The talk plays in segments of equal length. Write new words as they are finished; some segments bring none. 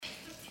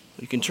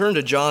You can turn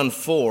to John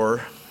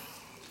 4,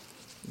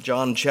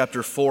 John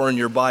chapter 4 in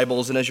your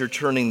Bibles, and as you're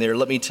turning there,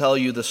 let me tell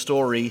you the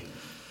story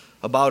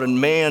about a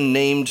man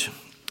named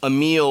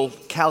Émile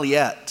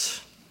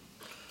Caliet,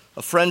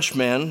 a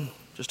Frenchman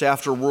just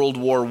after World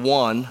War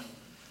I,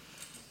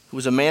 who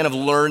was a man of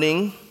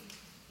learning,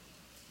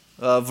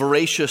 a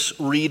voracious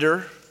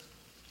reader,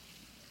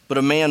 but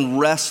a man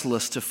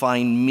restless to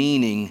find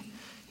meaning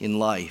in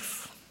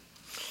life.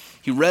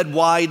 He read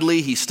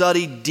widely, he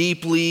studied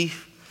deeply,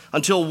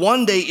 until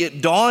one day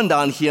it dawned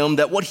on him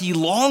that what he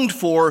longed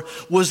for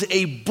was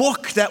a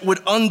book that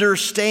would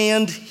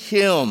understand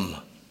him.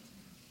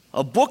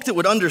 A book that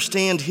would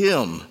understand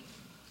him.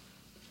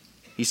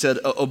 He said,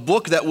 a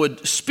book that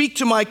would speak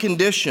to my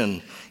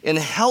condition and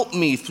help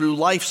me through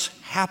life's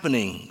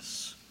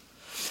happenings.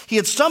 He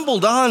had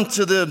stumbled on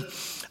to the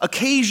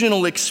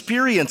occasional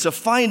experience of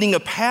finding a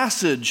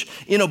passage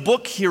in a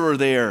book here or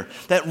there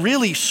that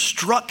really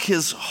struck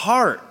his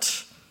heart.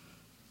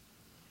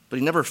 But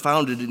he never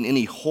found it in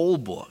any whole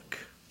book.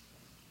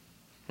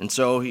 And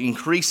so he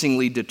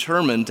increasingly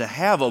determined to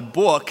have a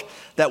book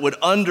that would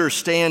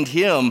understand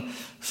him,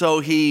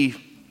 so he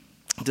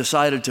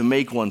decided to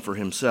make one for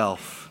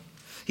himself.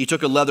 He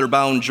took a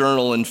leather-bound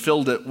journal and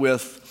filled it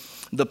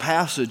with the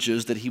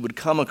passages that he would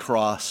come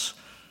across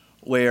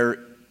where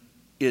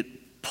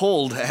it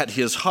pulled at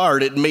his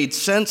heart. It made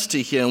sense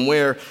to him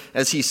where,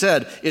 as he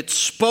said, it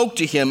spoke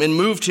to him and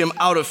moved him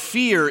out of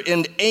fear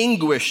and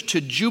anguish to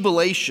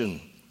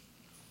jubilation.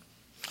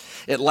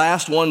 At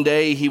last, one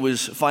day, he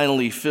was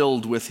finally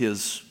filled with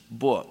his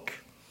book.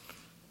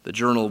 The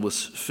journal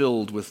was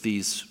filled with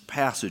these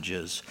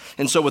passages.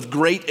 And so with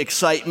great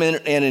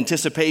excitement and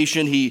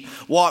anticipation, he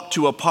walked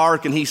to a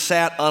park and he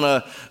sat on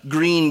a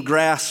green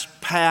grass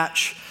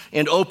patch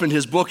and opened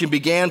his book and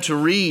began to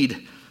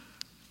read,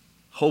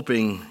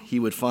 hoping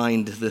he would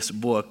find this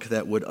book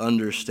that would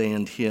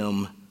understand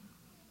him.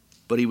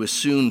 But he was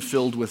soon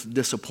filled with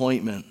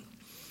disappointment.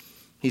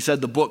 He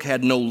said the book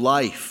had no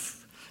life.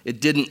 It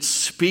didn't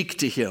speak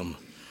to him.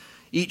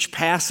 Each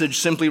passage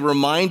simply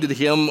reminded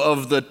him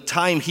of the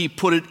time he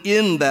put it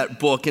in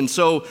that book, and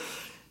so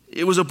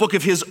it was a book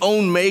of his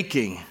own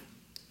making.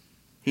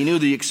 He knew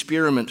the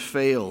experiment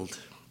failed.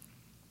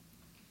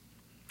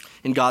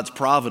 In God's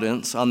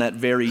providence, on that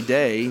very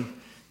day,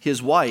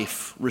 his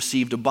wife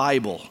received a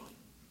Bible.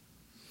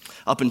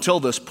 Up until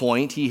this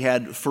point, he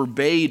had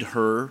forbade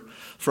her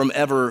from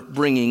ever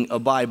bringing a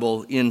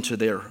Bible into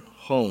their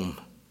home.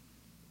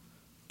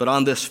 But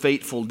on this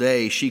fateful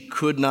day, she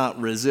could not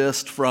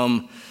resist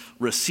from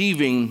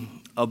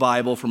receiving a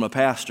Bible from a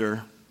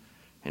pastor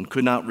and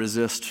could not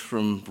resist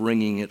from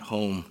bringing it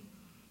home.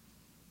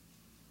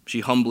 She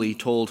humbly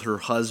told her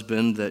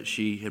husband that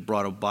she had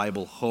brought a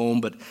Bible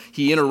home, but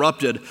he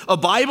interrupted. "A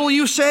Bible,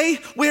 you say?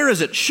 Where is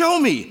it? Show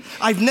me.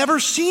 I've never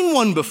seen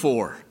one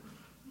before."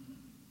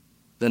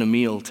 Then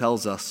Émile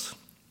tells us,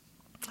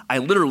 "I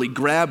literally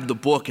grabbed the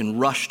book and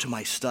rushed to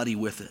my study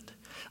with it.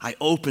 I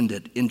opened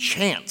it and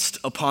chanced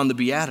upon the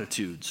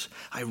Beatitudes.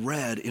 I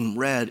read and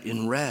read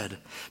and read,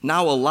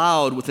 now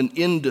aloud with an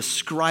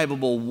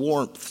indescribable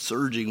warmth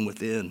surging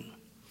within.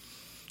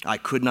 I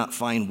could not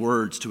find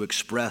words to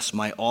express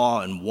my awe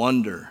and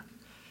wonder.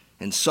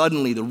 And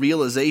suddenly the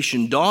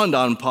realization dawned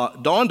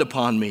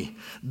upon me.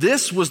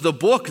 This was the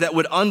book that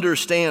would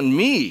understand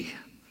me.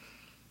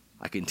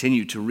 I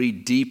continued to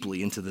read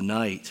deeply into the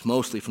night,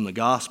 mostly from the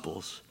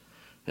Gospels.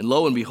 And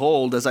lo and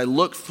behold, as I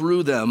looked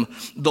through them,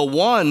 the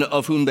one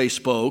of whom they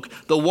spoke,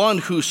 the one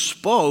who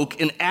spoke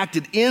and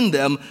acted in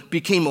them,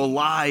 became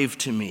alive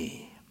to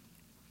me."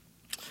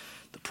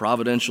 The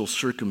providential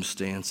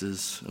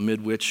circumstances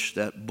amid which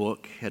that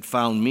book had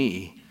found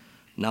me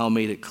now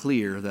made it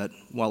clear that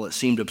while it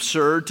seemed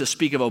absurd to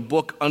speak of a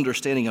book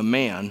understanding a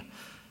man,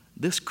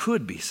 this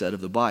could be said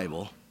of the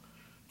Bible,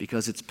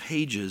 because its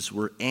pages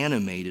were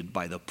animated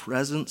by the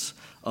presence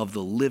of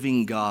the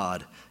living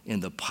God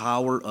and the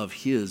power of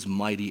his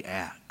mighty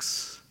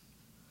acts.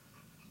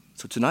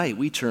 So tonight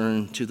we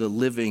turn to the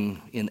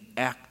living and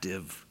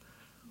active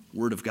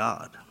Word of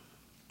God,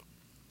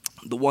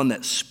 the one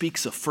that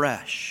speaks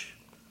afresh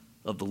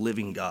of the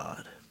living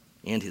God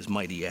and his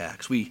mighty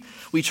acts. We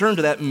turn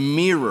to that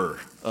mirror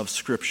of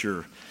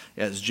Scripture,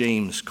 as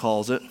James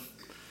calls it,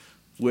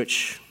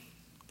 which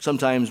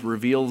sometimes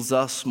reveals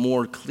us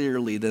more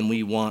clearly than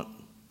we want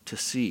to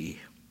see.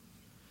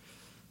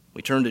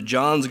 We turn to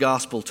John's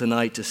gospel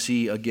tonight to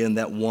see again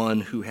that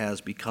one who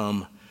has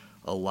become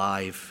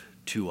alive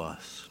to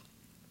us.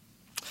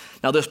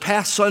 Now, this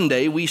past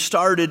Sunday, we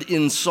started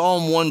in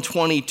Psalm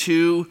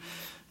 122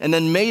 and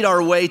then made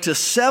our way to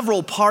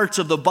several parts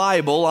of the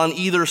Bible on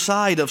either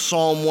side of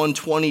Psalm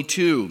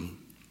 122.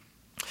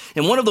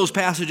 And one of those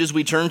passages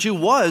we turned to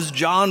was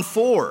John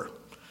 4,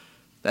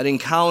 that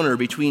encounter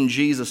between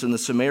Jesus and the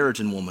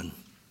Samaritan woman.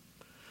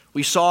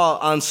 We saw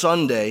on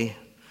Sunday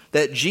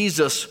that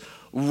Jesus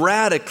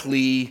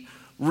radically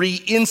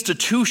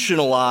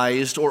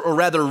reinstitutionalized, or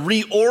rather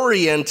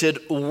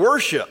reoriented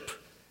worship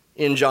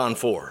in John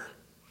 4.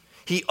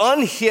 He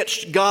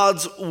unhitched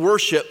God's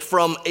worship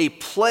from a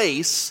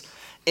place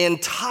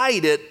and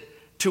tied it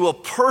to a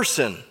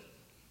person,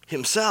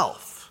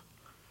 himself.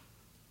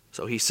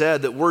 So he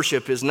said that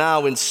worship is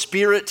now in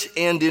spirit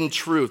and in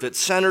truth. It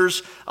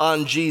centers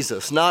on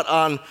Jesus, not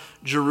on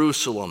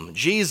Jerusalem.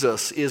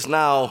 Jesus is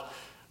now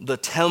the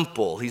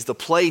temple. He's the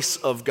place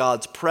of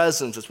God's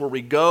presence. It's where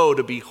we go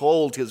to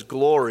behold his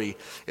glory.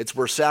 It's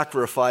where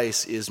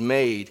sacrifice is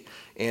made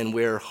and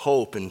where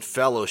hope and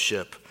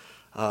fellowship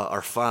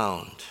are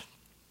found.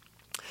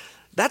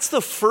 That's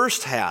the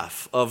first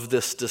half of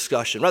this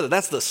discussion. Rather,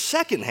 that's the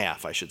second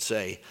half, I should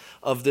say,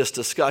 of this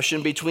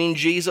discussion between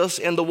Jesus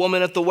and the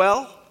woman at the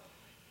well.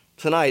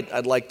 Tonight,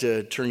 I'd like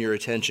to turn your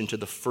attention to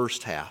the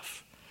first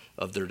half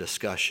of their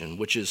discussion,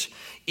 which is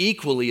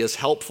equally as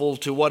helpful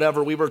to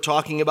whatever we were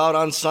talking about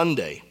on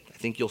Sunday. I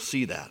think you'll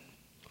see that.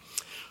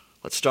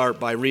 Let's start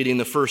by reading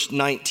the first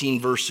 19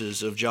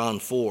 verses of John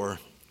 4.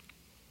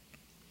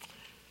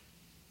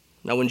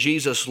 Now, when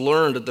Jesus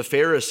learned that the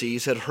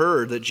Pharisees had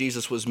heard that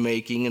Jesus was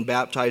making and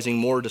baptizing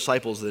more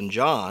disciples than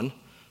John,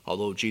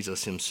 although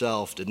Jesus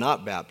himself did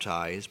not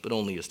baptize, but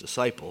only his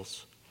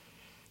disciples,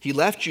 he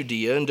left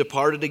Judea and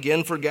departed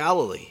again for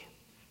Galilee,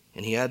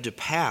 and he had to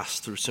pass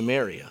through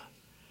Samaria.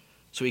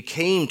 So he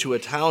came to a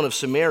town of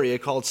Samaria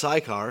called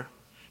Sychar,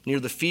 near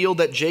the field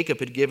that Jacob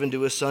had given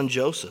to his son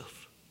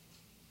Joseph.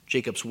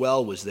 Jacob's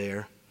well was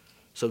there,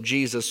 so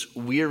Jesus,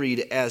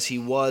 wearied as he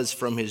was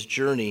from his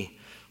journey,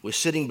 was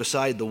sitting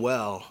beside the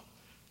well.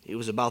 It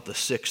was about the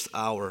 6th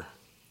hour.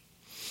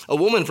 A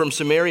woman from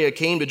Samaria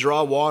came to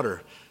draw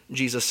water.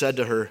 Jesus said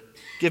to her,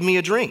 "Give me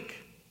a drink,"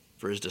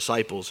 for his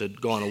disciples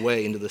had gone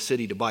away into the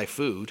city to buy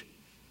food.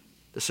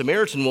 The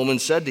Samaritan woman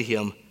said to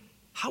him,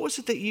 "How is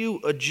it that you,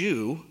 a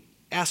Jew,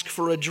 ask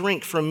for a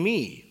drink from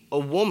me, a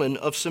woman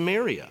of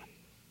Samaria?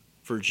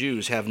 For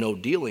Jews have no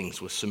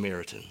dealings with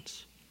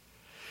Samaritans."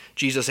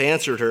 Jesus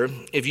answered her,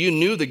 "If you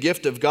knew the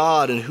gift of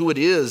God and who it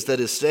is that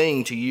is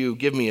saying to you,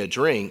 'Give me a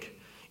drink,'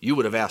 you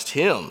would have asked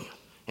him,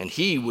 and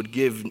he would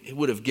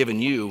have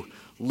given you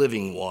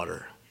living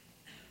water."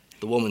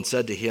 The woman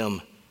said to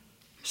him,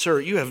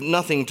 "Sir, you have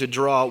nothing to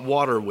draw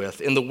water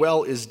with, and the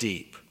well is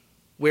deep.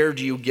 Where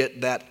do you get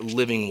that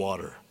living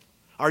water?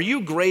 Are you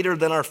greater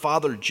than our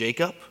father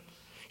Jacob?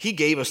 He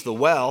gave us the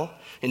well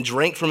and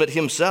drank from it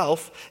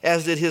himself,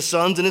 as did his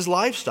sons and his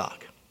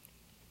livestock."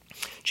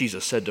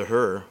 Jesus said to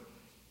her,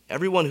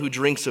 "Everyone who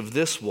drinks of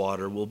this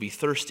water will be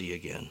thirsty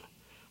again.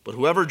 But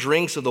whoever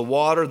drinks of the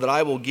water that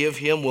I will give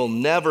him will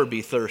never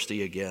be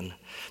thirsty again.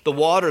 The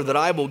water that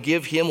I will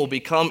give him will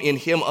become in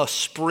him a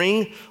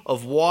spring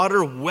of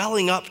water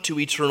welling up to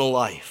eternal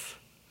life."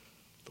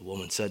 The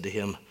woman said to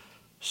him,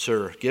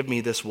 "Sir, give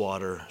me this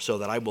water so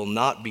that I will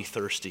not be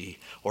thirsty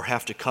or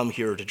have to come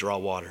here to draw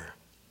water."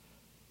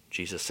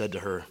 Jesus said to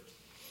her,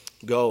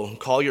 "Go,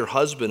 call your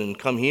husband and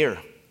come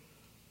here."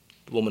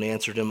 The woman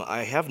answered him,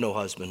 "I have no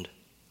husband."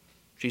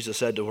 Jesus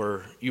said to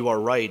her, "You are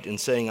right in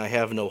saying, 'I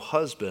have no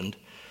husband,'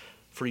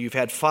 for you've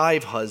had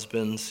 5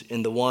 husbands,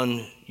 and the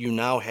one you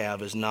now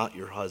have is not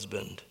your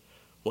husband.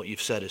 What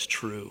you've said is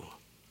true."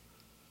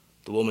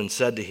 The woman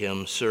said to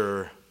him,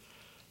 "Sir,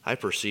 I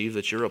perceive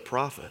that you're a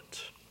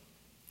prophet."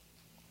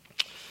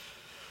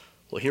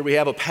 Well, here we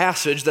have a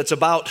passage that's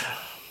about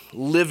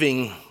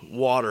living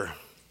water.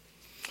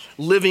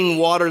 Living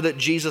water that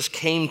Jesus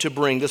came to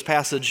bring. This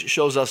passage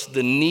shows us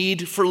the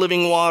need for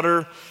living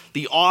water,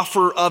 the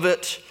offer of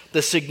it,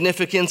 the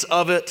significance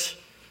of it,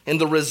 and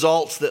the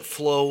results that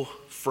flow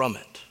from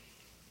it.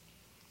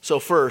 So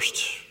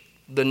first,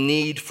 the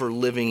need for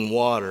living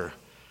water.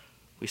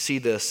 We see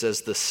this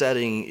as the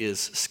setting is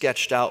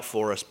sketched out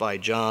for us by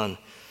John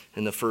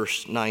in the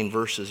first 9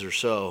 verses or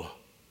so.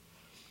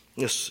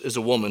 This is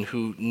a woman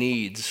who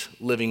needs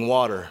living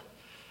water.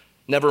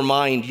 Never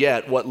mind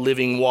yet what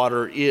living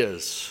water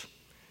is.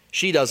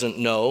 She doesn't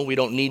know. We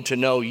don't need to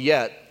know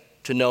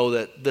yet to know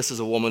that this is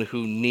a woman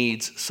who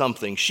needs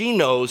something. She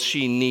knows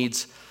she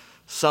needs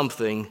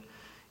something,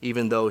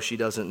 even though she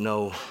doesn't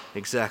know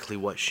exactly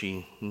what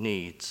she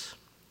needs.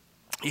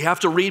 You have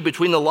to read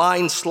between the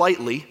lines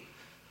slightly.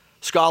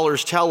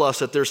 Scholars tell us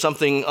that there's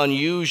something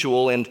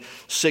unusual and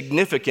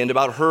significant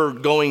about her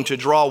going to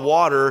draw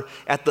water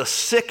at the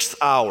 6th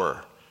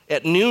hour,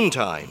 at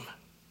noontime.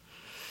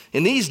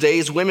 In these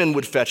days, women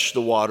would fetch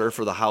the water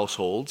for the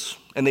households,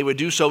 and they would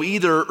do so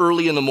either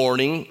early in the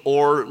morning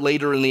or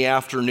later in the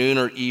afternoon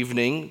or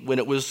evening when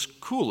it was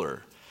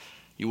cooler.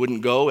 You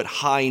wouldn't go at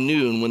high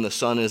noon when the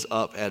sun is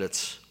up at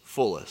its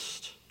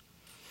fullest.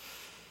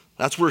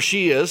 That's where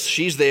she is.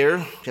 She's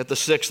there at the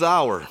 6th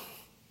hour.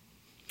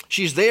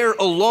 She's there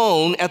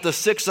alone at the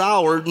 6th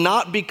hour,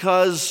 not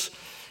because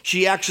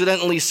she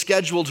accidentally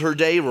scheduled her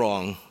day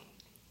wrong.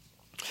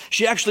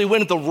 She actually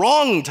went at the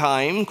wrong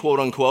time, quote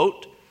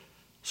unquote,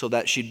 so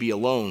that she'd be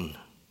alone.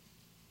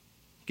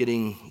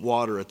 Getting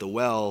water at the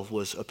well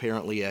was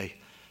apparently a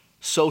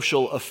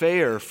social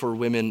affair for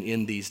women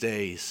in these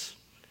days.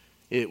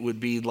 It would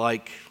be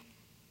like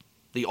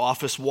the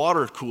office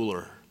water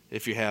cooler,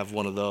 if you have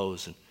one of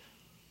those. And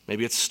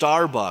maybe it's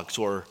Starbucks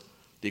or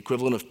the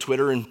equivalent of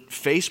Twitter and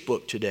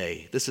Facebook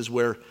today. This is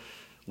where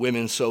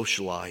women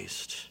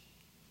socialized.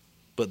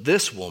 But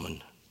this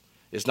woman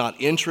is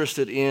not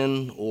interested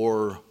in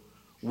or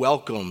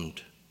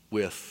welcomed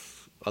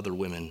with other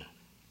women.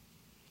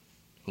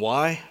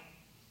 Why?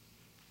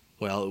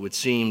 Well, it would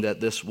seem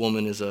that this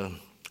woman is a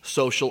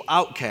social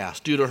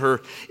outcast due to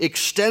her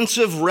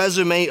extensive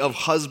resume of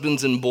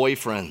husbands and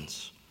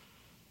boyfriends.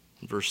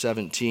 In verse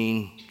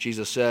 17,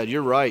 Jesus said,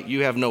 "You're right,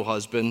 you have no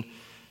husband.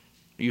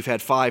 You've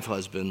had 5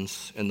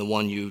 husbands, and the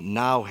one you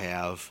now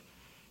have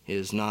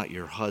is not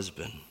your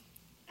husband."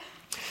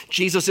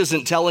 Jesus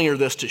isn't telling her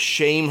this to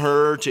shame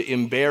her, to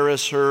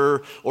embarrass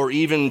her, or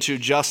even to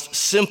just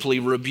simply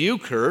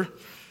rebuke her.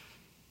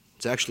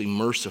 It's actually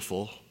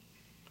merciful.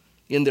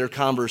 In their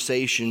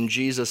conversation,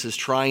 Jesus is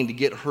trying to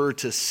get her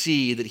to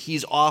see that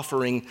he's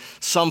offering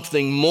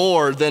something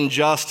more than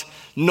just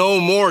no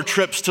more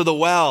trips to the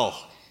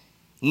well,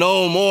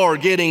 no more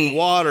getting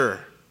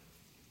water,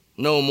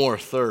 no more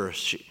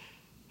thirst.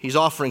 He's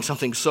offering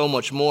something so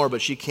much more,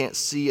 but she can't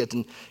see it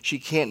and she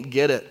can't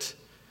get it.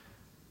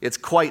 It's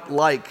quite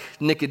like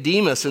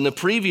Nicodemus in the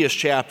previous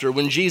chapter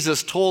when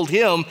Jesus told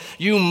him,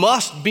 "You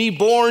must be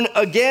born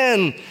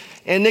again."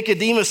 And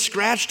Nicodemus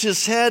scratched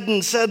his head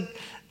and said,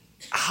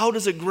 "How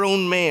does a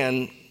grown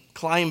man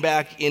climb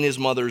back in his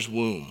mother's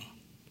womb?"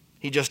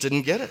 He just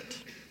didn't get it.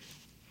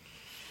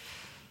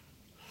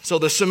 So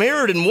the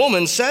Samaritan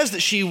woman says that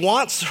she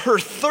wants her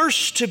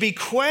thirst to be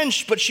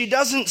quenched, but she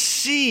doesn't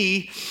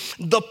see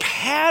the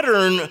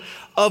pattern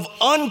of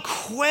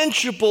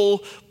unquenchable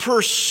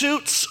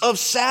pursuits of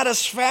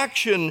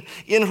satisfaction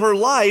in her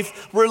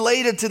life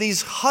related to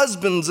these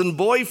husbands and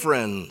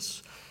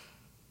boyfriends.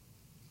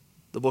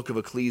 The book of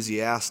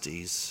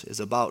Ecclesiastes is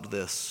about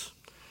this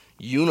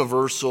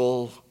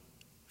universal,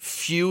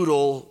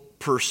 futile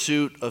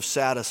pursuit of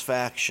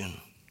satisfaction.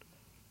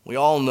 We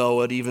all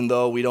know it, even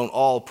though we don't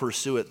all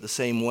pursue it the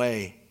same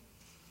way.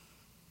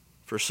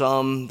 For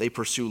some, they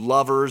pursue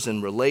lovers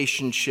and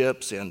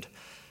relationships and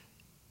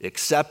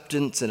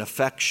acceptance and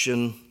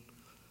affection.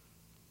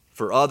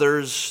 For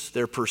others,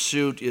 their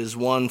pursuit is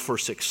one for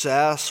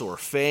success or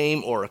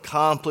fame or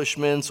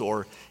accomplishments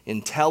or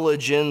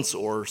intelligence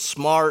or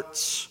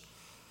smarts.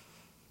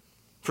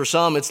 For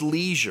some, it's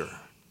leisure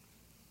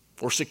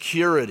or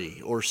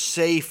security or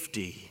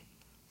safety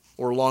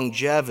or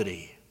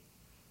longevity.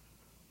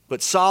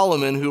 But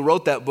Solomon, who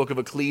wrote that book of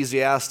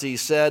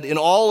Ecclesiastes, said, in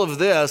all of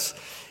this,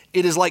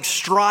 it is like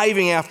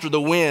striving after the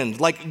wind,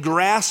 like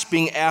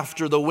grasping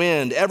after the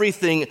wind.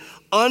 Everything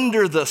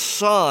under the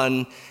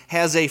sun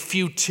has a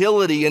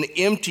futility and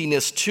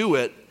emptiness to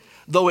it,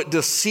 though it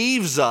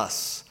deceives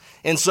us.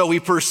 And so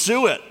we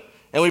pursue it,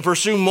 and we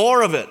pursue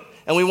more of it,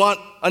 and we want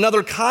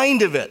another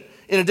kind of it,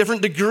 in a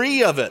different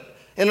degree of it,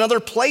 in another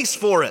place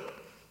for it.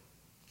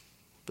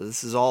 But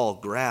this is all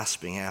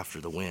grasping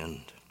after the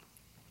wind.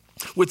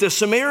 With the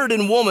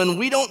Samaritan woman,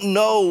 we don't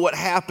know what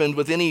happened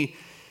with any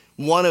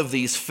one of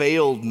these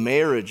failed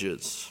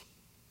marriages.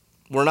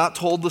 We're not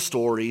told the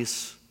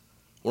stories.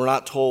 We're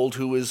not told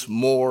who is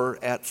more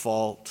at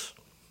fault.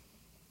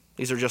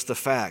 These are just the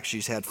facts.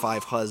 She's had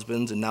 5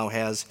 husbands and now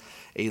has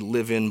a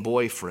live-in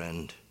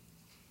boyfriend.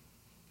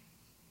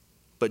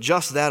 But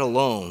just that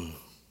alone,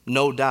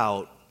 no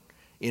doubt,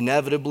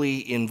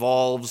 inevitably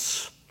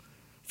involves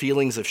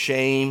feelings of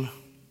shame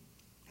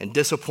and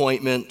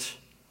disappointment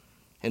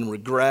and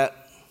regret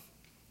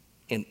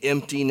and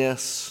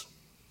emptiness,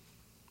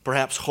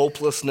 perhaps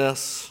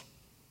hopelessness,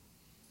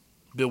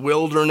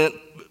 bewilderment,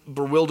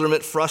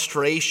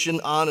 frustration,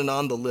 on and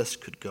on the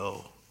list could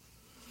go.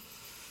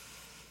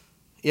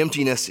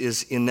 Emptiness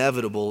is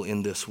inevitable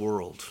in this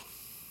world.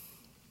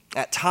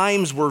 At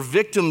times we're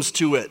victims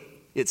to it,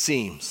 it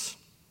seems.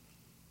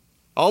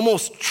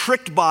 Almost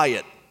tricked by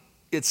it,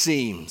 it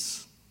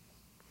seems.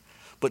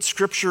 But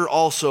Scripture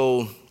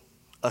also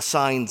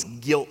assigns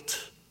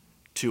guilt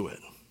to it.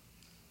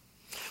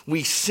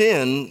 We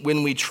sin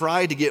when we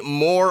try to get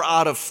more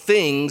out of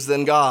things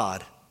than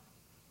God.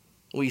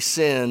 We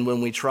sin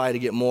when we try to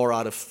get more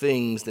out of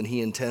things than He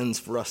intends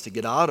for us to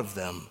get out of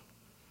them.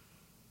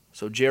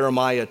 So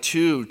Jeremiah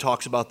 2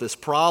 talks about this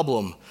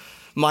problem.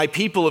 My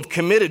people have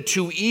committed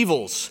 2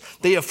 evils.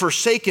 They have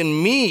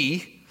forsaken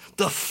me,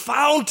 the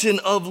fountain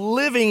of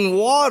living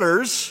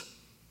waters,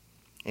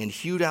 and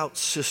hewed out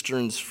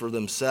cisterns for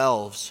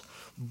themselves,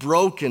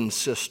 broken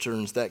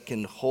cisterns that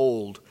can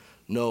hold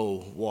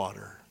no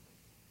water.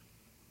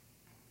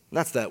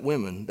 That's that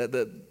woman.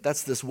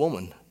 That's this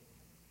woman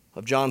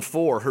of John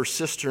 4. Her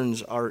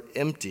cisterns are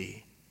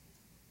empty.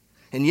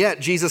 And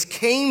yet Jesus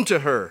came to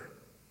her.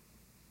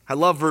 I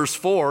love verse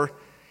 4.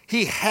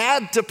 He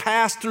had to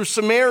pass through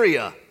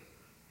Samaria.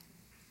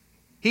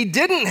 He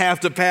didn't have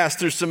to pass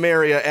through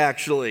Samaria,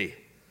 actually.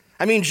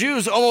 I mean,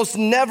 Jews almost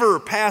never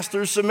pass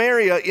through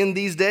Samaria in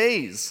these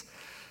days.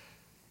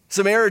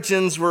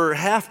 Samaritans were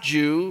half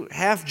Jew,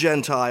 half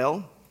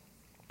Gentile,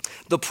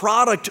 the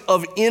product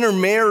of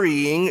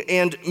intermarrying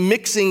and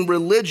mixing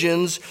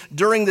religions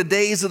during the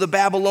days of the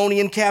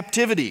Babylonian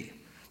captivity.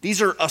 These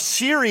are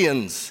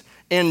Assyrians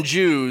and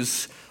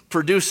Jews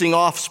producing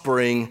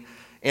offspring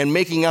and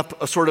making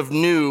up a sort of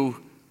new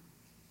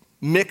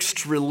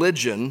mixed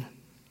religion,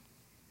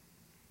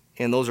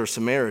 and those are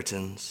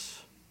Samaritans.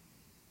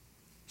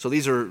 So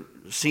these are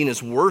seen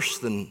as worse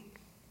than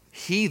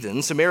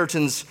heathen.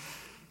 Samaritans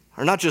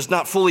are not just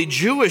not fully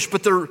Jewish,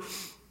 but they're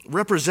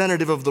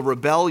representative of the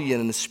rebellion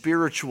and the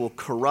spiritual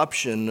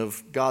corruption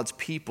of God's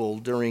people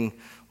during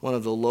one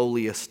of the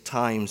lowliest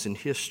times in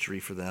history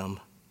for them.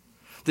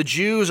 The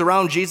Jews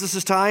around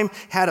Jesus' time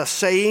had a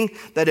saying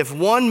that if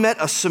one met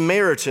a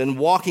Samaritan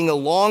walking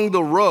along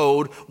the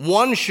road,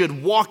 one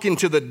should walk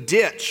into the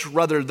ditch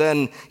rather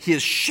than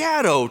his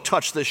shadow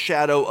touch the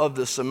shadow of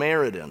the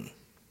Samaritan.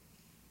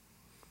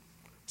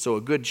 So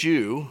a good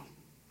Jew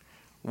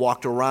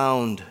walked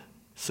around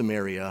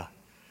Samaria,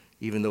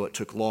 even though it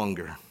took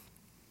longer.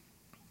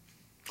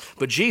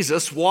 But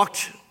Jesus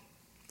walked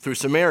through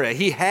Samaria.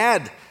 He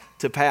had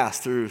to pass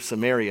through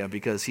Samaria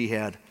because he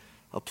had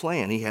a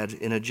plan. He had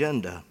an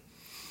agenda.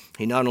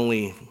 He not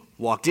only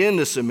walked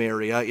into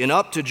Samaria and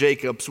up to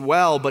Jacob's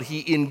well, but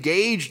he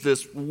engaged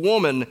this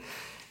woman,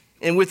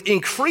 and with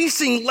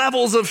increasing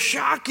levels of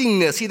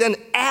shockingness, he then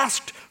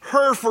asked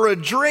her for a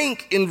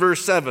drink in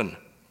verse 7.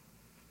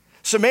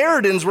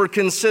 Samaritans were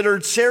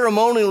considered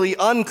ceremonially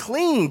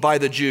unclean by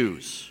the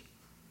Jews.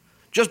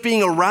 Just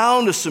being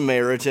around a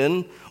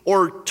Samaritan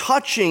or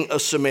touching a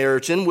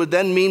Samaritan would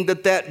then mean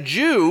that that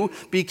Jew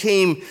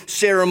became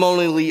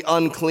ceremonially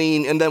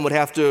unclean and then would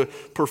have to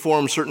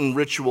perform certain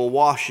ritual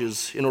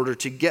washes in order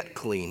to get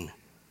clean.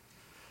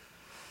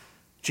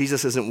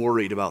 Jesus isn't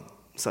worried about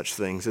such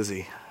things, is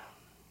he?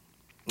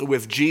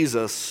 With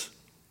Jesus,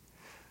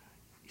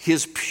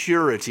 his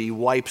purity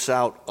wipes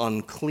out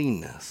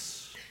uncleanness.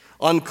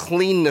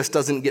 Uncleanness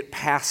doesn't get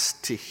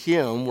passed to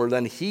him where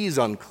then he's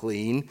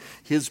unclean.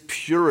 His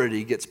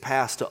purity gets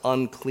passed to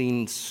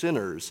unclean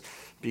sinners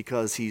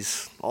because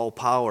he's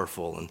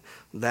all-powerful and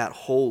that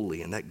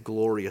holy and that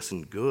glorious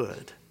and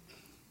good.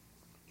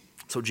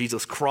 So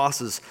Jesus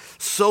crosses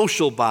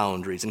social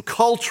boundaries and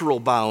cultural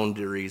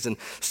boundaries and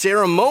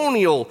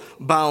ceremonial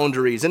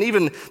boundaries and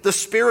even the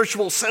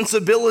spiritual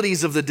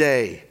sensibilities of the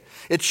day.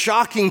 It's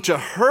shocking to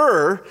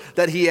her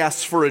that he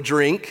asks for a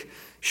drink,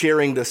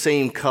 sharing the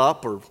same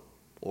cup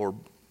or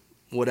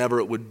whatever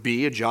it would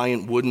be, a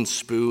giant wooden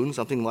spoon,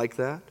 something like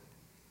that.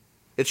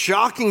 It's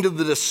shocking to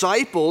the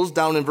disciples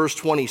down in verse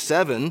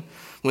 27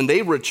 when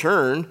they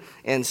return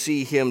and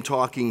see him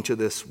talking to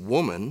this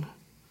woman.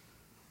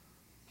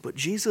 But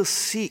Jesus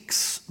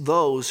seeks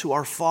those who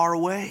are far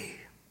away,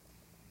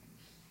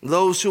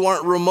 those who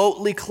aren't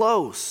remotely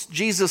close.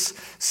 Jesus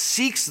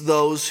seeks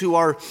those who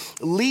are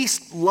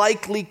least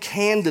likely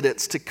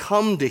candidates to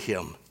come to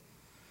him.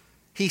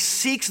 He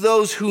seeks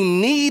those who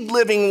need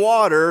living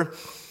water,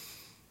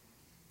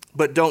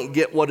 but don't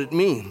get what it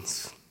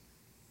means.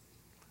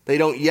 They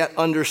don't yet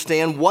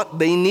understand what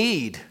they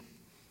need.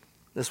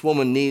 This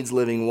woman needs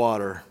living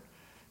water,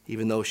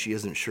 even though she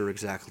isn't sure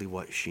exactly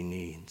what she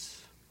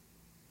needs.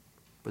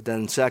 But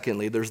then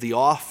secondly, there's the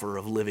offer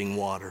of living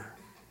water.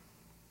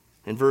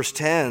 In verse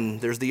 10,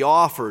 there's the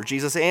offer.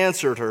 Jesus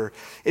answered her,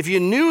 "If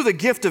you knew the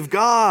gift of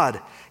God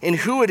and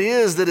who it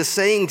is that is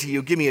saying to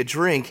you, 'Give me a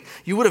drink,'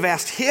 you would have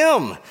asked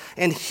him,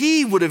 and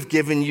he would have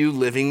given you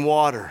living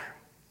water."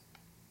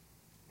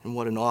 And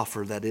what an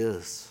offer that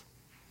is.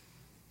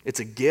 It's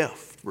a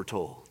gift, we're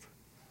told.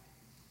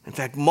 In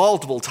fact,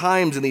 multiple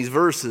times in these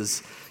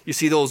verses, you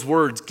see those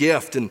words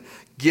gift and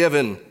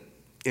given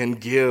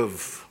and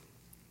give.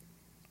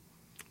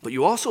 But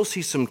you also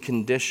see some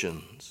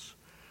conditions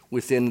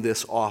within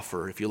this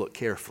offer if you look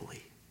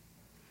carefully.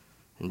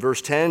 In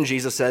verse 10,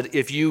 Jesus said,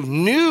 "If you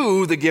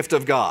knew the gift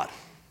of God,"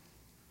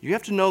 you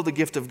have to know the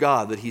gift of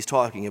God that he's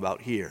talking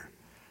about here.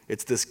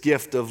 It's this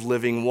gift of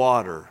living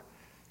water.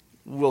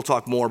 We'll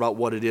talk more about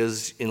what it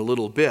is in a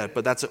little bit,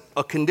 but that's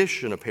a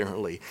condition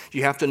apparently.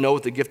 You have to know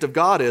what the gift of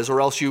God is,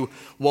 or else you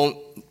won't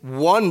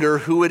wonder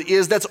who it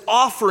is that's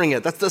offering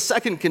it. That's the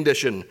second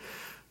condition.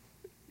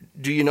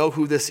 Do you know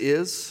who this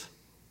is?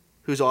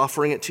 Who's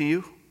offering it to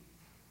you?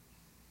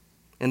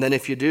 And then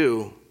if you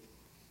do,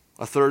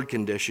 a third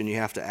condition, you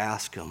have to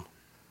ask him.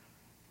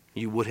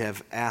 You would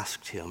have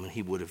asked him, and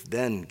he would have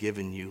then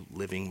given you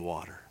living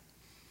water.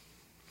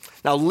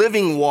 Now,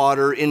 living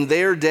water in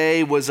their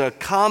day was a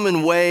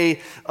common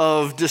way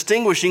of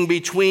distinguishing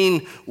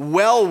between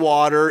well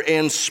water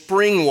and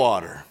spring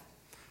water.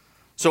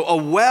 So a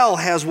well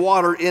has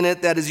water in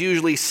it that is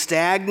usually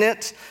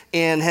stagnant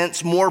and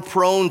hence more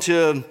prone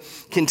to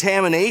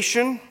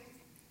contamination.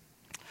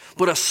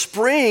 But a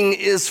spring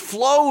is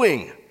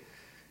flowing,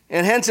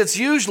 and hence it's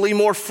usually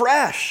more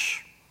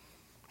fresh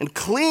and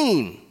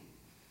clean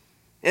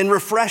and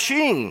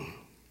refreshing.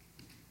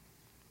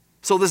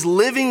 So this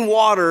living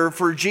water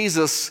for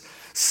Jesus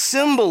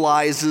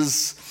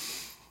symbolizes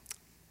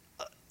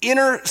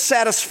inner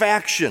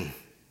satisfaction,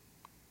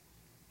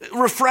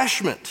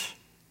 refreshment,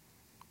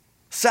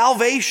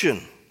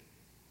 salvation,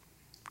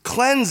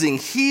 cleansing,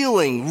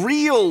 healing,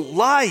 real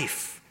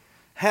life,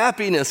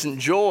 happiness, and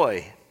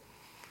joy.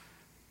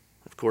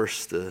 Of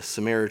course, the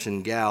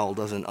Samaritan gal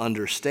doesn't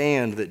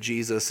understand that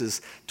Jesus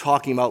is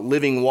talking about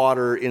living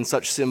water in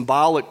such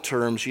symbolic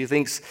terms. She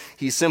thinks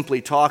he's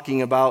simply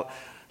talking about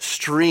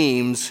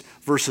streams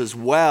versus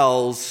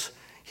wells.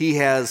 He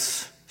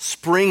has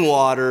spring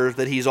water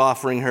that he's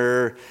offering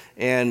her,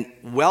 and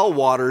well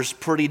water's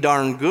pretty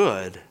darn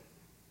good.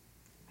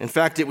 In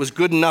fact, it was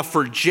good enough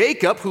for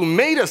Jacob, who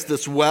made us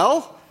this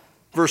well.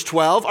 Verse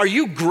 12, are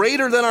you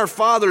greater than our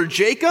father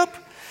Jacob?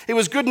 It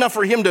was good enough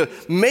for him to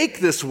make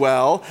this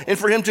well and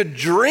for him to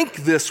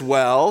drink this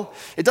well.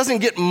 It doesn't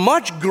get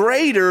much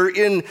greater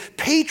in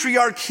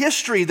patriarch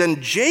history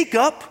than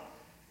Jacob.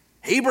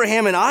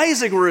 Abraham and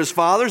Isaac were his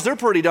fathers. They're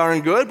pretty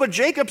darn good, but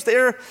Jacob's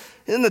there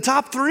in the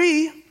top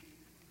three.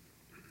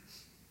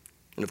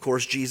 And of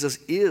course, Jesus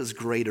is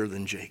greater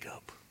than Jacob.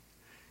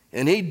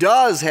 And he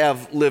does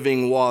have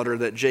living water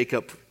that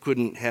Jacob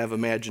couldn't have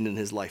imagined in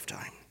his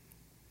lifetime.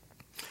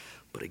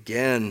 But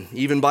again,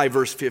 even by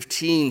verse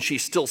 15,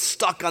 she's still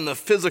stuck on the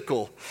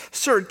physical.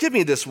 Sir, give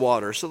me this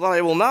water so that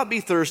I will not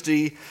be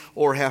thirsty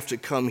or have to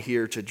come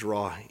here to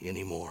draw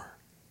anymore.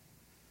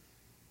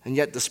 And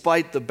yet,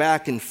 despite the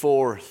back and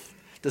forth,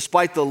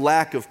 despite the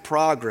lack of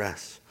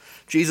progress,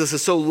 Jesus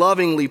is so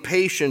lovingly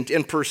patient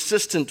and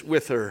persistent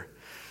with her.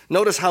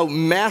 Notice how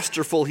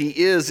masterful he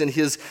is in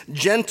his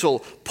gentle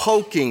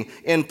poking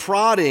and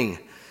prodding.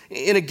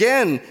 And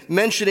again,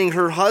 mentioning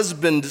her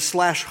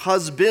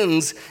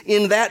husband/husbands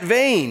in that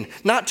vein,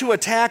 not to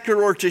attack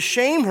her or to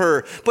shame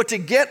her, but to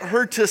get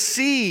her to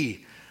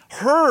see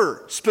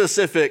her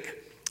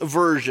specific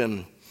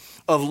version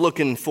of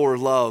looking for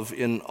love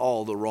in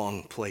all the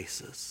wrong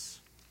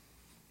places.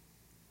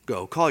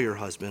 Go, call your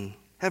husband,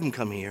 have him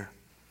come here.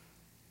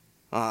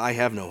 I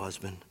have no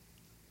husband.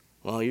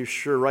 Well, you're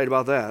sure right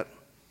about that.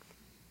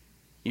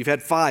 You've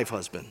had 5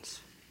 husbands.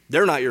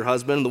 They're not your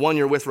husband. The one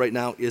you're with right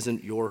now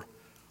isn't your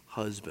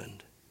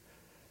husband.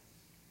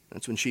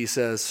 That's when she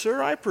says,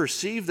 Sir, I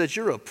perceive that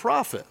you're a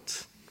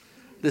prophet.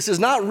 This is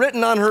not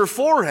written on her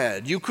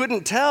forehead. You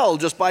couldn't tell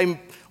just by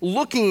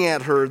looking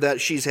at her that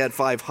she's had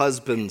 5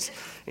 husbands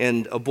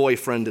and a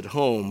boyfriend at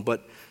home.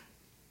 But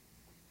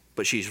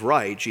she's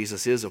right.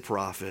 Jesus is a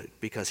prophet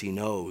because he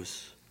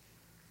knows.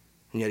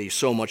 And yet he's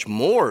so much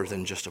more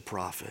than just a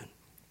prophet.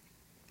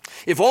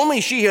 If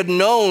only she had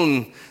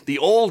known the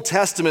Old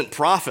Testament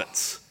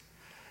prophets.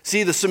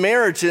 See, the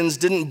Samaritans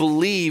didn't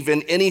believe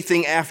in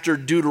anything after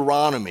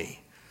Deuteronomy.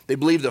 They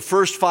believed the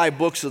first 5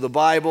 books of the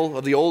Bible,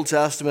 of the Old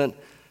Testament,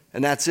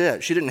 and that's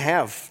it. She didn't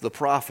have the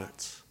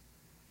prophets.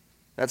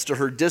 That's to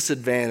her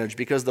disadvantage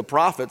because the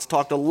prophets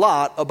talked a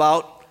lot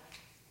about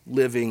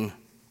living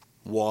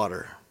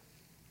water.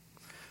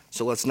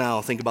 So let's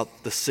now think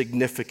about the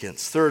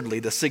significance. Thirdly,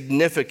 the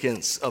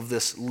significance of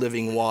this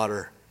living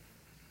water.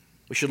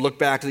 We should look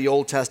back to the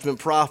Old Testament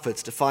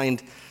prophets to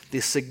find the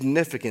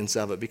significance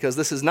of it, because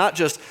this is not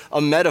just a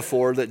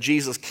metaphor that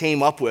Jesus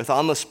came up with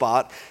on the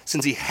spot,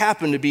 since he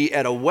happened to be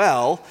at a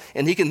well,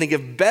 and he can think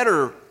of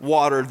better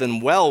water than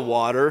well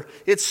water.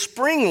 It's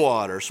spring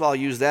water, so I'll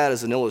use that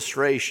as an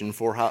illustration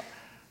for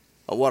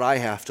what I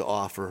have to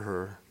offer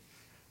her.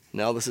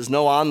 No, this is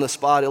no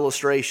on-the-spot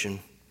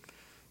illustration.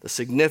 The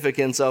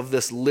significance of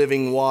this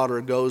living water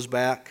goes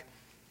back,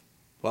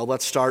 well,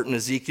 let's start in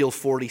Ezekiel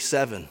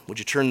 47. Would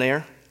you turn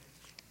there?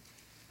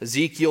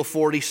 Ezekiel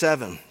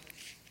 47.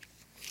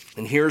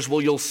 And here's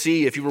what you'll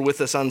see if you were with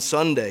us on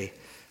Sunday,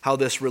 how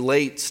this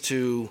relates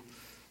to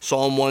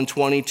Psalm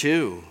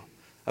 122,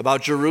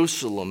 about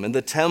Jerusalem and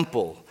the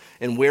temple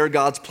and where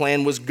God's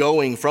plan was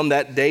going from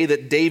that day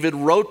that David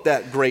wrote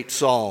that great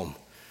psalm.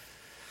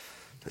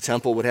 The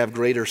temple would have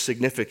greater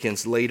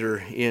significance later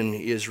in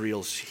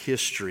Israel's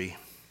history.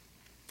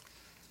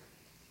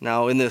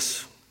 Now, in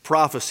this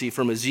prophecy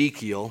from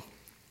Ezekiel,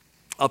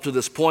 up to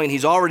this point,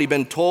 he's already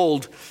been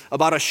told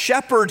about a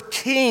shepherd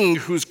king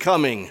who's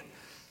coming.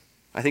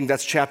 I think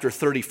that's chapter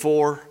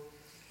 34.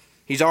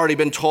 He's already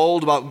been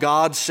told about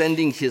God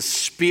sending his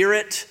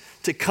Spirit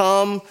to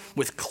come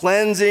with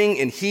cleansing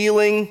and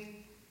healing.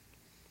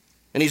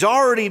 And he's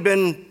already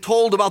been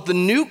told about the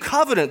new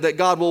covenant that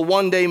God will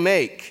one day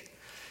make.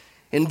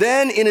 And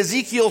then in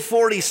Ezekiel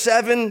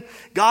 47,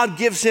 God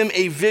gives him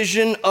a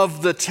vision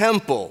of the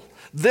temple.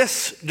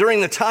 This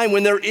during the time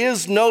when there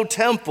is no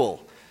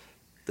temple.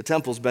 The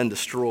temple's been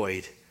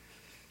destroyed.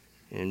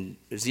 And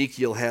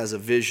Ezekiel has a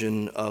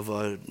vision of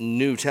a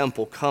new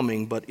temple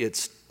coming, but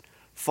it's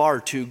far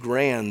too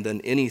grand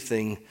than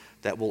anything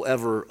that will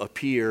ever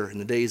appear in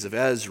the days of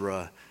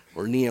Ezra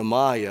or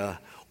Nehemiah,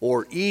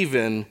 or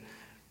even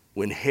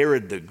when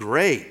Herod the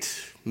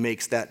Great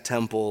makes that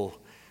temple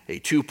a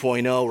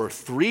 2.0 or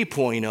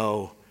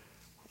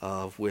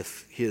 3.0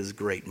 with his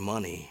great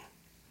money.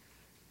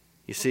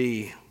 You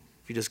see,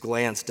 if you just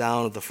glance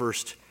down at the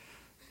first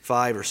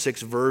 5 or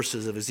 6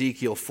 verses of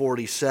Ezekiel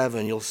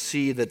 47, you'll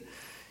see that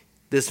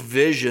this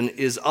vision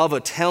is of a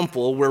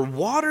temple where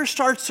water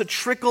starts to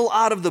trickle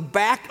out of the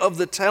back of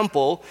the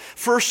temple,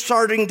 first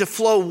starting to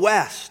flow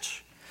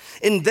west.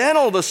 And then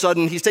all of a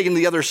sudden, he's taken to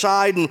the other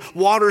side and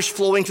water's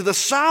flowing to the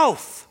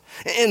south.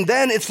 And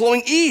then it's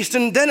flowing east,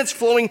 and then it's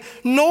flowing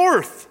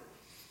north.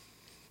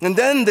 And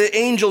then the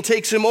angel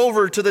takes him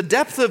over to the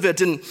depth of it,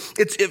 and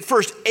it's at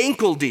first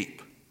ankle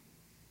deep.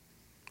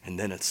 And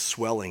then it's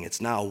swelling.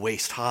 It's now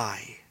waist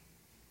high.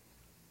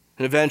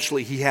 And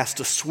eventually he has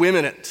to swim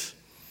in it.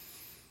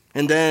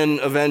 And then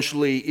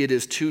eventually it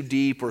is too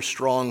deep or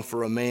strong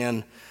for a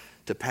man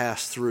to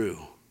pass through.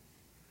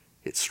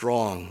 It's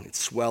strong, it's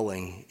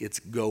swelling, it's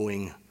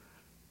going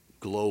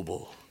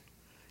global.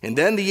 And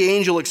then the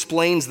angel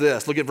explains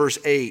this. Look at verse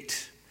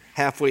 8,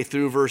 halfway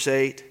through verse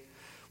 8.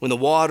 When the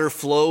water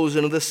flows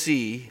into the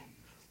sea,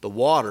 the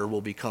water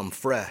will become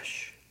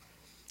fresh.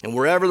 And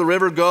wherever the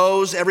river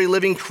goes, every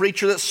living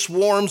creature that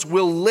swarms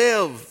will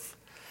live,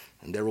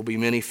 and there will be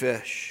many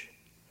fish.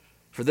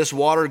 For this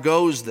water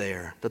goes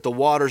there, that the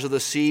waters of the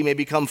sea may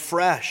become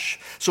fresh.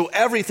 So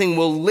everything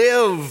will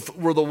live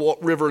where the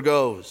river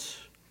goes.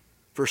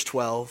 Verse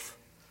 12.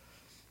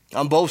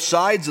 On both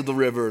sides of the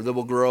river there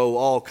will grow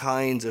all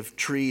kinds of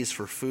trees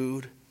for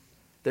food.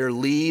 Their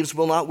leaves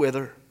will not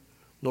wither,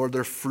 nor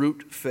their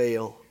fruit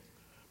fail.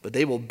 But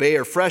they will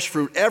bear fresh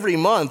fruit every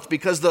month,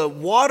 because the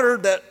water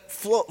that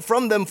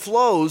from them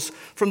flows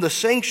from the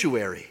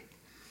sanctuary.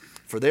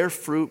 For their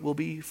fruit will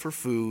be for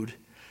food,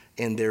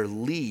 and their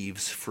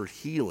leaves for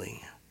healing.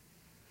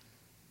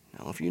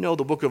 Now, if you know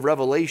the book of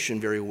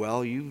Revelation very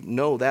well, you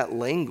know that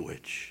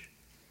language.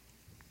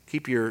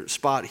 Keep your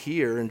spot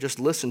here and just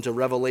listen to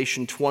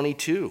Revelation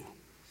 22.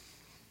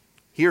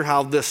 Hear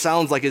how this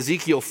sounds like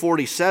Ezekiel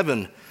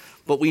 47,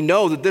 but we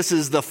know that this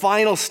is the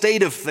final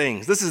state of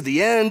things. This is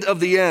the end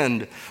of the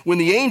end. When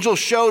the angel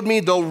showed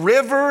me the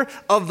river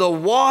of the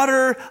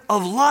water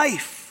of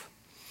life,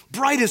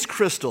 bright as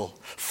crystal,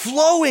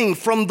 flowing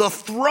from the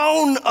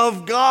throne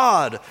of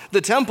God,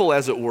 the temple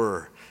as it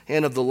were,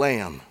 and of the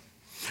Lamb,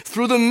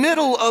 through the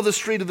middle of the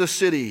street of the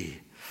city.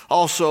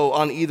 Also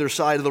on either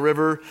side of the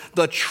river,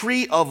 the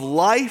tree of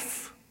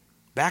life,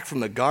 back from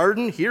the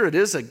garden, here it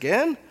is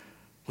again,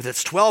 with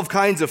its 12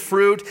 kinds of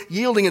fruit,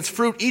 yielding its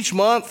fruit each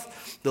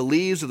month. The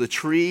leaves of the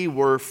tree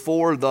were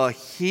for the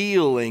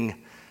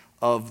healing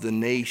of the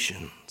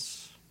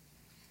nations.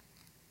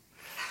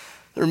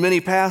 There are many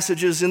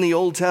passages in the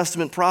Old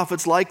Testament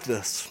prophets like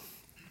this.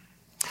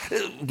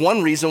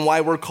 One reason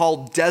why we're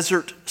called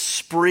Desert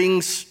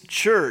Springs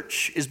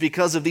Church is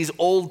because of these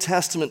Old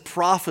Testament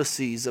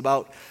prophecies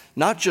about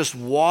not just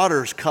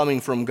waters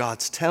coming from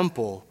God's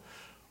temple,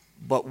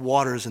 but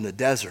waters in the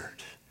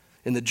desert,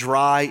 in the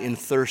dry and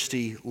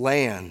thirsty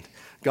land.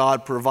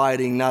 God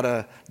providing not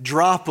a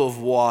drop of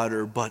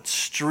water, but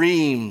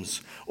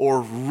streams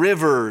or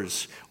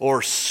rivers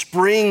or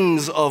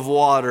springs of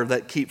water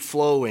that keep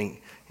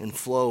flowing and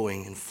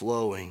flowing and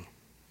flowing.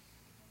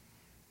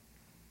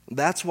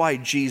 That's why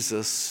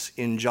Jesus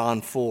in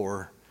John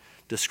 4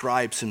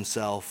 describes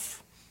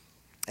himself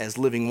as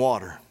living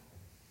water.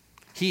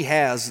 He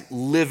has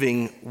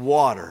living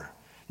water,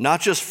 not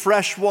just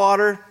fresh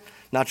water,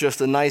 not just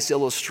a nice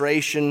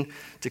illustration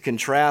to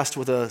contrast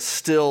with a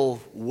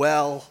still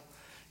well.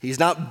 He's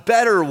not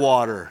better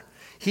water.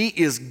 He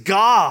is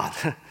God.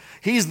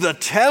 He's the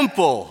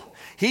temple.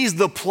 He's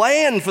the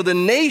plan for the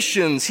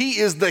nations. He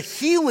is the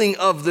healing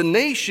of the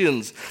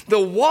nations. The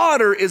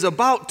water is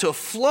about to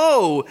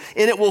flow,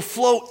 and it will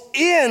flow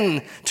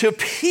in to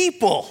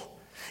people.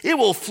 It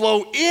will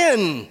flow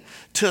in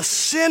to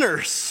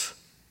sinners.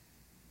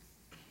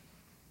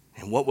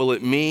 And what will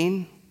it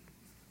mean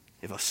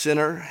if a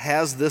sinner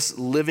has this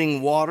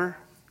living water?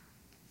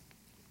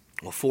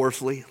 Well,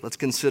 fourthly, let's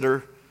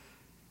consider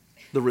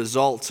the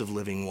results of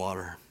living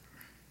water.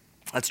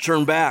 Let's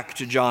turn back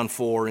to John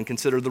 4 and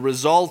consider the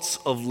results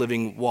of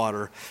living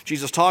water.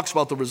 Jesus talks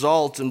about the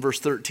results in verse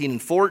 13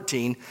 and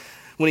 14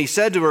 when he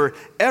said to her,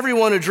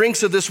 "Everyone who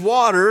drinks of this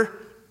water,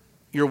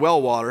 your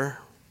well water,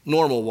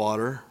 normal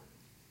water,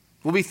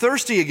 will be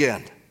thirsty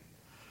again.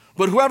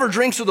 But whoever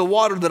drinks of the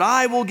water that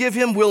I will give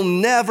him will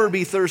never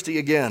be thirsty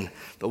again.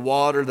 The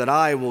water that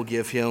I will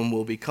give him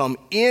will become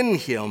in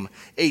him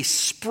a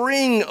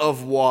spring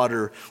of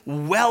water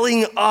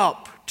welling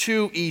up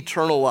to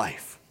eternal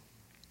life."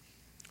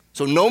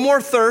 So no more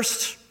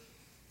thirst.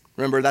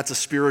 Remember, that's a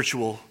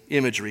spiritual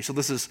imagery. So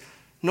this is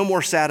no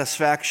more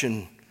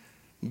satisfaction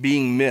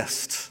being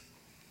missed.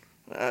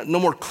 No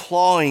more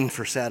clawing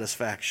for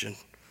satisfaction,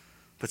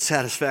 but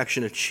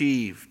satisfaction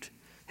achieved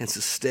and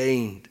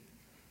sustained.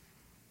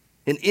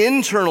 An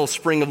internal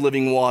spring of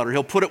living water.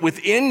 He'll put it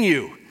within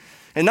you.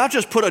 And not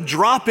just put a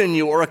drop in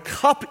you or a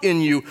cup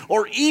in you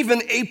or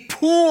even a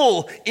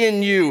pool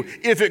in you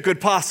if it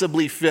could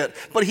possibly fit.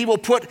 But he will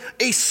put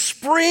a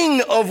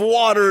spring of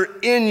water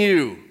in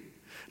you.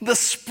 The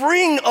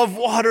spring of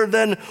water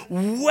then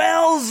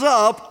wells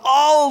up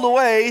all the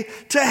way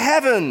to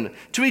heaven,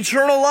 to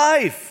eternal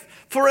life,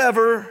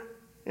 forever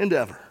and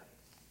ever.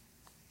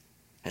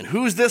 And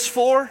who's this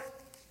for?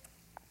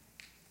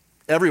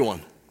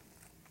 Everyone.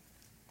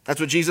 That's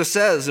what Jesus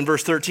says in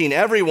verse 13.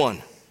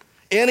 Everyone,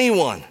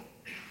 anyone.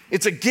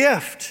 It's a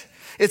gift.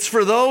 It's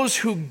for those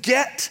who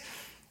get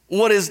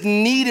what is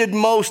needed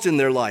most in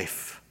their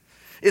life.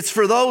 It's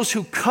for those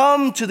who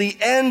come to the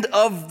end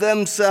of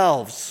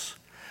themselves.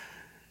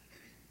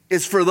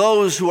 It's for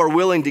those who are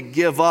willing to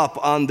give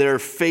up on their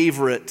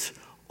favorite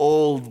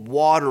old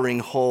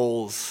watering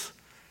holes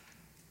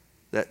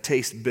that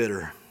taste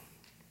bitter.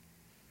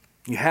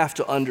 You have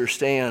to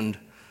understand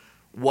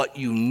what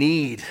you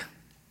need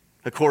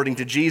according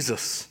to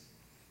Jesus.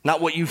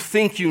 Not what you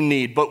think you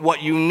need, but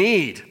what you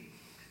need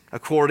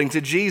according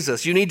to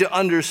Jesus. You need to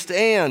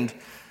understand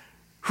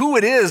who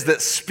it is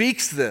that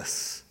speaks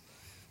this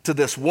to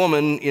this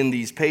woman in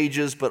these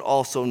pages, but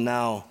also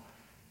now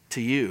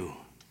to you.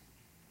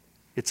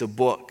 It's a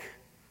book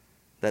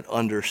that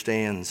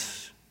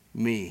understands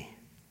me.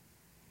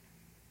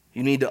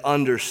 You need to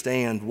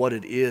understand what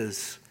it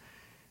is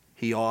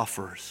he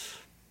offers.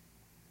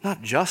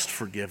 Not just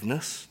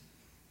forgiveness,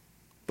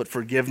 but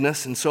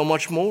forgiveness and so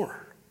much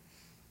more.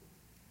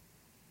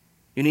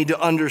 You need to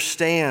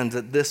understand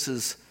that this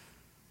is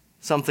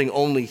something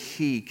only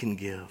he can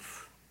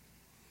give.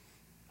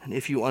 And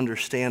if you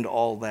understand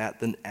all that,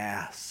 then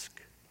ask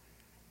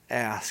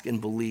and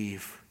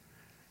believe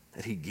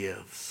that he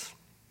gives.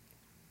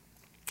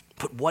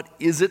 But what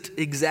is it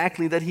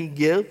exactly that he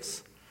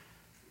gives?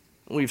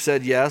 We've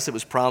said, yes, it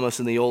was promised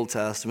in the Old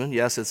Testament.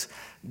 Yes, it's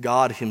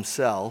God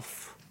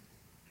himself.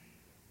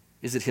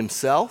 Is it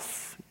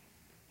himself?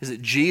 Is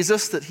it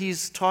Jesus that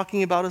he's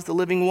talking about as the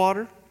living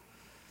water?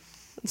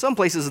 In some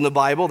places in the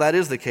Bible, that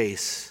is the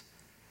case.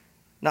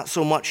 Not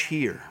so much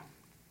here.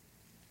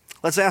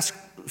 Let's ask,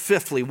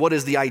 fifthly, what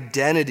is the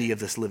identity of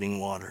this living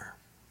water?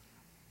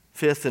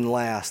 Fifth and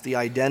last, the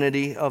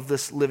identity of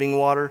this living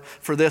water.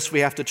 For this, we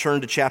have to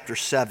turn to chapter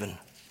 7.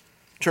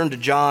 Turn to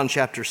John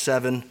chapter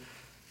 7,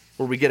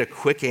 where we get a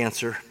quick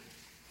answer.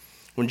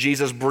 When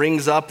Jesus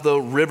brings up the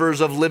rivers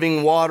of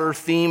living water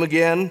theme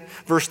again,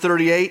 verse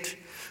 38,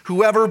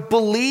 whoever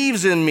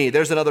believes in me,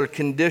 there's another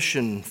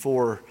condition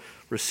for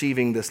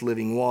receiving this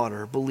living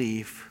water,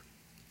 believe.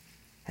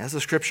 As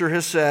the scripture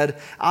has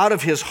said, out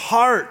of his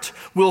heart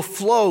will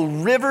flow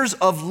rivers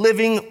of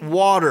living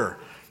water.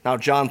 Now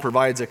John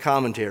provides a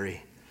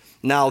commentary.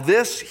 Now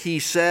this he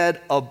said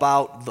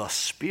about the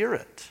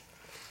Spirit,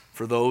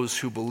 for those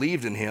who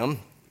believed in him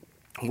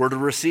were to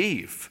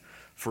receive.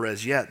 For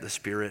as yet the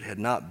Spirit had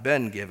not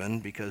been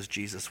given because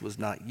Jesus was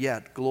not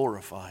yet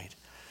glorified.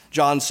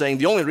 John's saying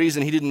the only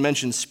reason he didn't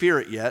mention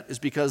Spirit yet is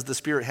because the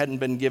Spirit hadn't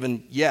been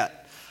given yet.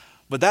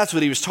 But that's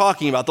what he was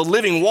talking about. The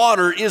living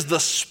water is the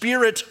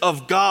Spirit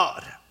of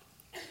God.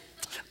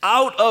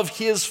 Out of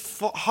his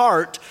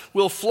heart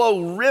will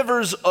flow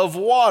rivers of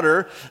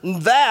water.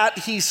 That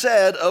he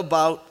said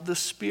about the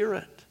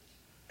Spirit.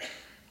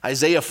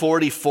 Isaiah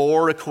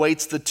 44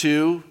 equates the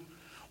two.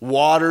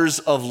 Waters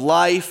of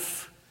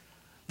life,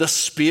 the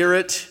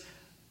Spirit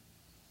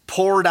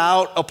poured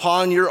out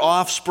upon your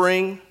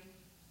offspring.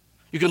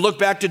 You can look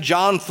back to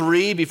John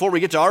 3 before we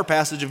get to our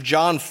passage of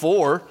John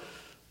 4.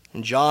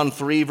 In John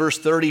 3, verse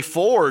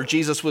 34,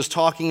 Jesus was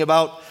talking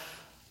about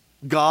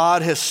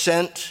God has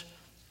sent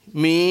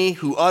me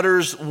who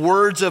utters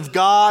words of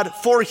God,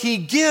 for he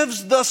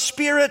gives the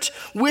Spirit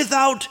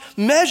without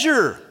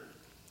measure.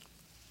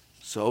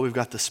 So we've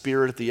got the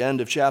Spirit at the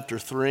end of chapter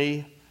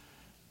 3,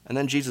 and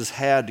then Jesus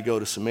had to go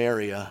to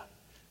Samaria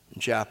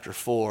in chapter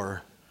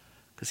 4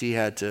 because he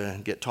had to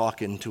get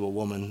talking to a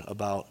woman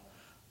about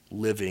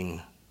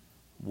living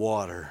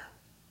water,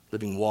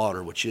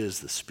 which is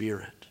the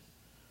Spirit.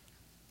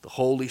 The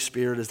Holy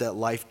Spirit is that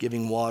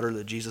life-giving water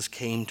that Jesus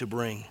came to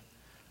bring.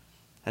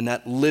 And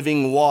that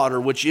living water,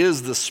 which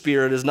is the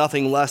Spirit, is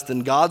nothing less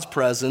than God's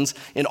presence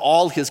in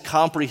all his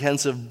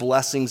comprehensive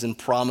blessings and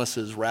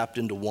promises wrapped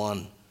into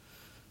one.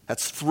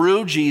 That's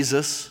through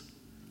Jesus,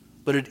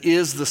 but it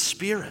is the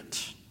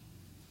Spirit.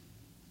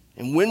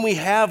 And when we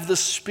have the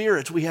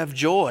Spirit, we have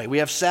joy, we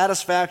have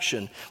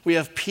satisfaction, we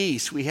have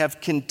peace, we have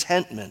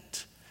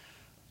contentment.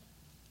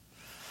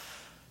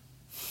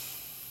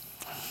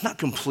 Not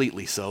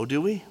completely so,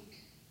 do we?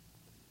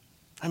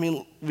 I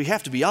mean, we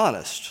have to be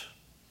honest.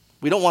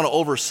 We don't want to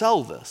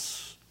oversell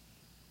this.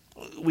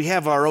 We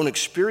have our own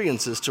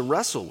experiences to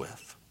wrestle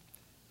with.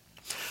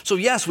 So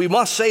yes, we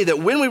must say that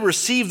when we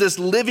receive this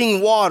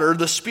living water,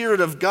 the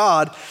Spirit of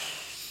God,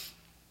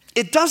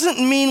 it doesn't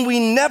mean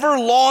we never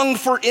long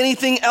for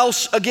anything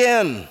else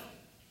again.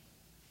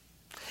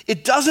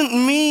 It doesn't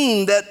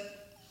mean that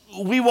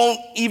we won't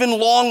even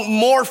long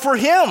more for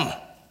him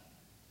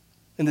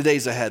in the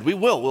days ahead.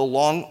 We'll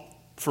long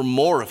for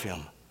more of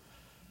him.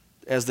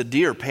 As the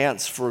deer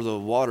pants for the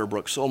water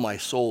brook, so my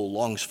soul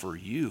longs for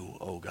you,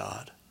 O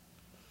God.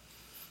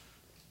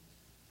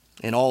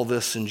 And all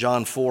this in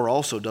John 4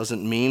 also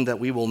doesn't mean that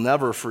we will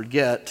never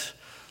forget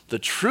the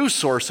true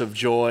source of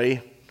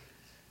joy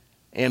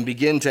and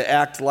begin to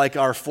act like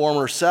our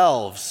former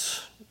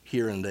selves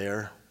here and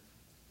there.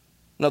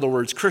 In other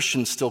words,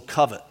 Christians still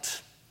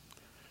covet.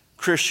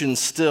 Christians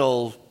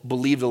still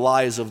believe the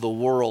lies of the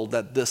world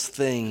that this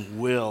thing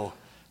will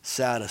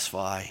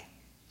satisfy.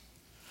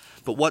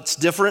 But what's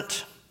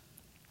different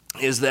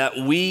is that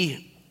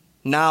we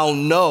now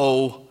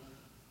know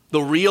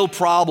the real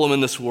problem in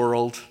this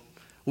world.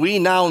 We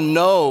now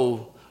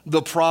know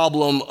the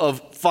problem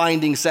of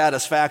finding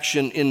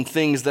satisfaction in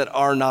things that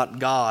are not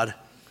God.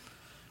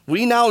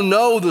 We now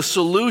know the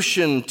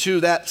solution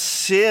to that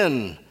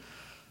sin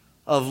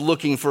of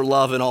looking for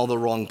love in all the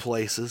wrong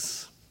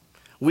places.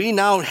 We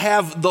now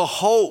have the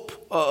hope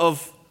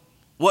of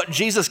what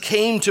Jesus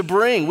came to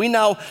bring. We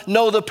now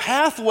know the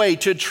pathway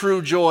to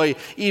true joy,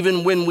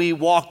 even when we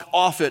walk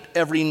off it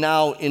every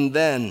now and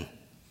then.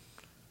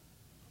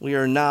 we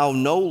are now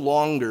no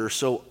longer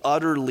so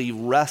utterly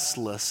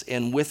restless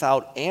and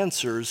without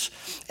answers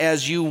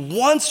as you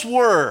once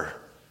were,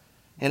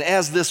 and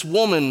as this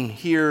woman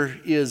here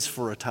is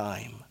for a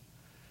time.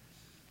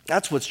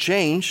 That's what's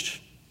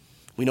changed.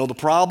 We know the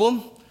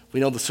problem, we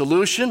know the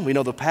solution, we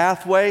know the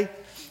pathway.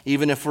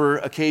 Even if we're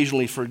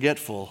occasionally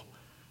forgetful,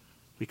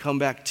 we come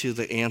back to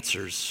the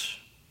answers,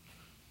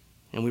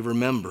 and we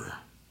remember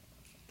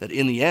that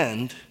in the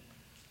end,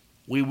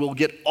 we will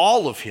get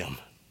all of him.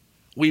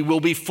 We will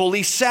be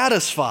fully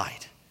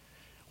satisfied.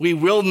 We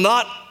will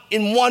not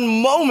in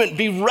one moment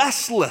be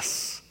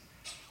restless.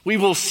 We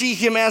will see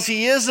him as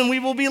he is, and we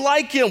will be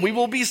like him. We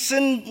will be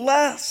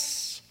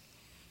sinless.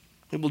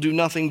 We will do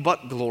nothing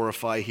but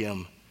glorify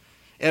him.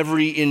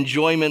 Every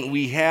enjoyment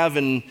we have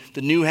in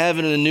the new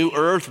heaven and the new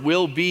earth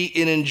will be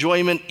an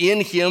enjoyment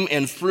in him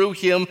and through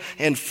him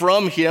and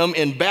from him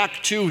and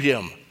back to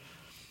him.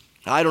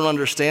 I don't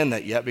understand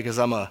that yet because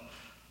I'm a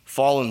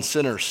fallen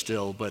sinner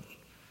still, but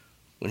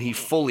when he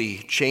fully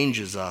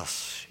changes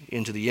us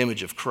into the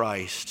image of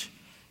Christ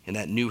in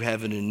that new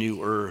heaven and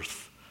new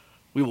earth,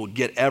 we will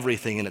get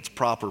everything in its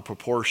proper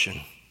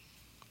proportion.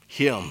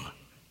 Him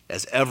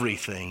as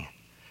everything,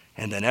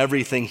 and then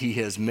everything he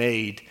has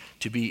made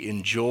to be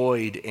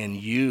enjoyed and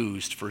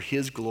used for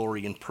his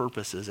glory and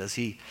purposes as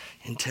he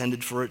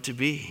intended for it to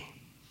be.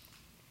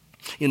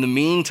 In the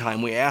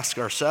meantime, we ask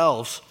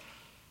ourselves,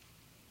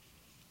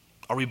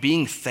 are we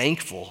being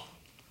thankful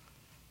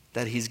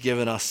that he's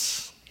given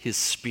us his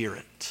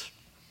Spirit?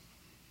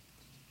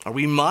 Are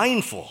we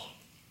mindful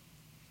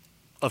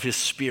of his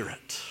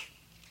Spirit?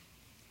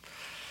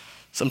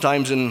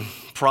 Sometimes in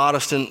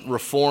Protestant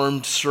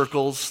Reformed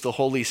circles, the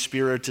Holy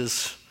Spirit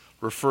is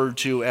referred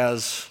to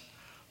as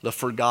the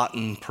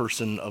forgotten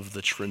person of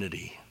the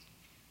Trinity.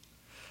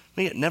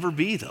 May it never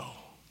be, though.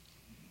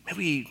 May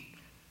we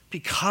be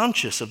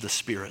conscious of the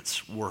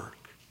Spirit's work.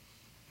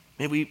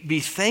 May we be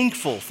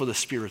thankful for the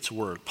Spirit's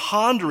work,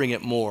 pondering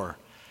it more.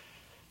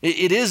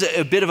 It is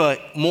a bit of a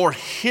more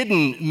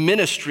hidden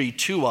ministry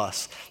to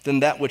us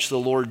than that which the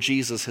Lord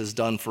Jesus has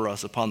done for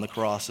us upon the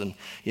cross and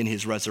in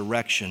his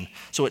resurrection.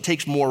 So it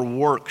takes more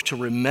work to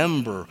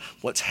remember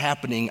what's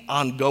happening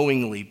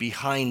ongoingly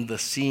behind the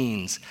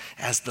scenes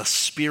as the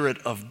Spirit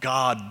of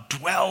God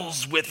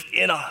dwells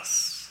within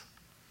us.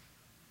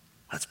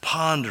 Let's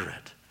ponder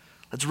it.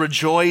 Let's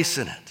rejoice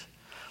in it.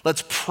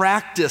 Let's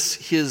practice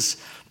his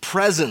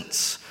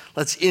presence.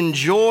 Let's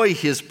enjoy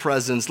his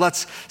presence.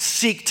 Let's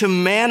seek to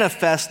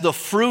manifest the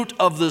fruit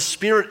of the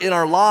Spirit in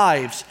our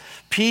lives.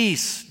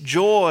 Peace,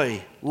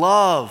 joy,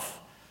 love,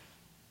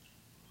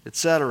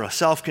 etc.,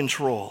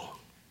 self-control.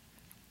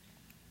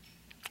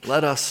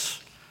 Let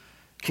us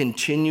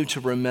continue to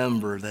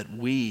remember that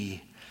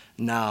we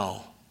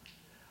now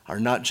are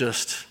not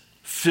just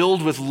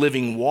filled with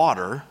living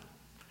water,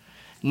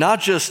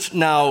 not just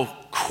now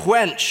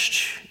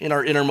quenched in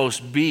our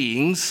innermost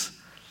beings.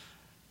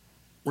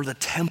 We're the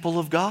temple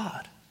of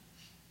God.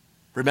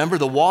 Remember,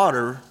 the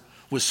water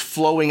was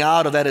flowing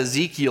out of that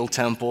Ezekiel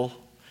temple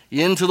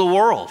into the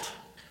world.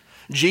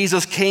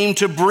 Jesus came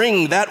to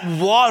bring that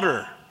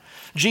water.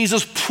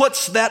 Jesus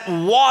puts that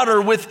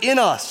water within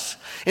us.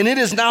 And it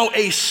is now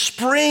a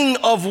spring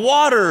of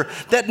water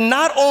that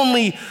not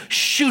only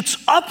shoots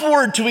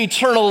upward to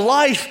eternal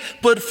life,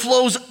 but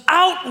flows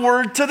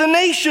outward to the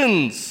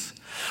nations.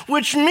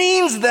 Which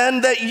means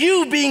then that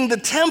you being the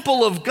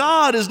temple of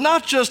God is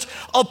not just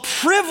a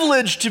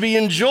privilege to be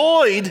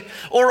enjoyed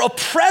or a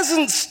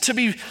presence to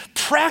be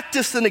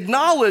practiced and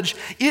acknowledged.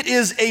 It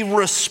is a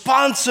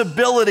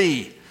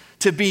responsibility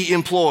to be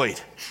employed.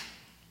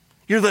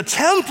 You're the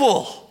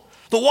temple.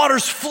 The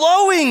water's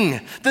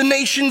flowing. The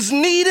nations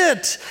need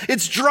it.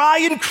 It's dry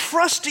and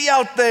crusty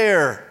out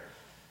there.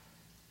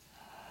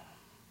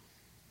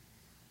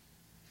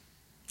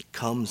 It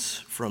comes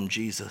from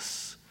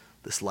Jesus,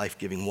 this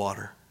life-giving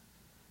water.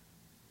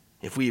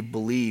 If we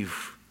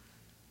believe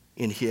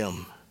in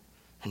him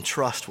and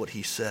trust what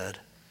he said,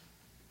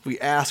 if we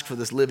ask for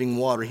this living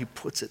water, he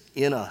puts it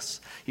in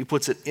us. He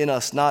puts it in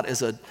us not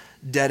as a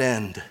dead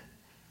end,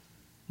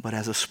 but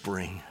as a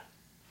spring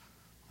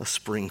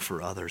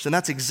for others. And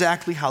that's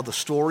exactly how the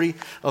story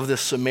of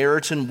this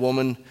Samaritan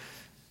woman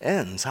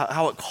ends,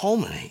 how it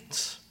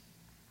culminates.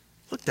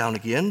 Look down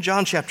again,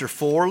 John chapter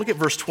 4, look at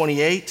verse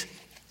 28.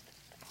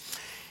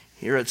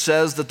 Here it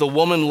says that the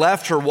woman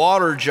left her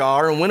water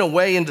jar and went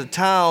away into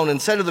town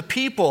and said to the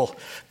people,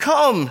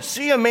 "Come,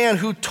 see a man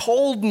who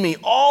told me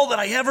all that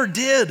I ever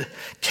did.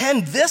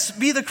 Can this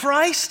be the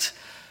Christ?"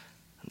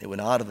 And they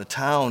went out of the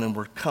town and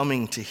were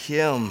coming to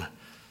him.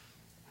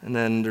 And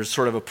then there's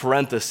sort of a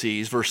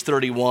parenthesis, verse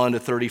 31 to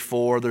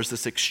 34. There's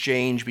this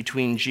exchange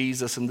between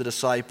Jesus and the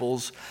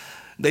disciples.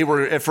 They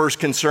were at first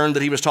concerned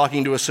that he was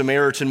talking to a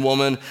Samaritan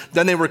woman.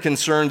 Then they were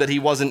concerned that he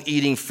wasn't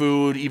eating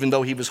food even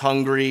though he was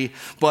hungry.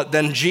 But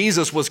then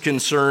Jesus was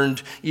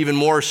concerned even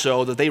more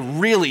so that they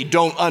really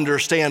don't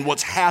understand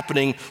what's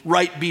happening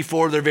right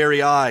before their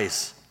very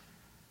eyes.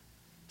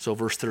 So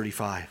verse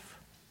 35,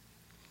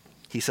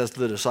 he says to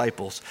the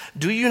disciples,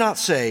 "Do you not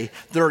say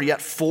there are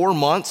yet 4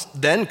 months,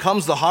 then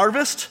comes the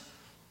harvest?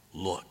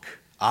 Look,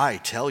 I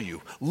tell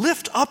you,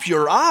 lift up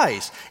your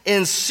eyes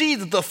and see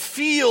that the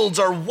fields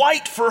are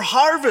white for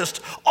harvest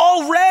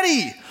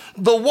already.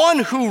 The one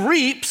who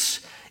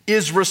reaps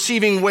is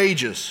receiving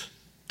wages.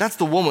 That's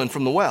the woman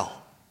from the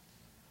well.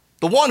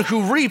 The one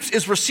who reaps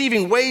is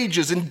receiving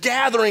wages and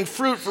gathering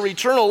fruit for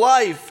eternal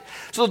life.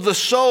 So the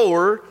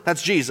sower,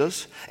 that's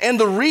Jesus, and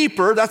the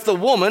reaper, that's the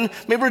woman,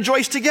 may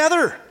rejoice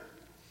together.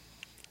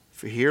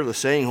 For here the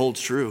saying holds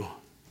true.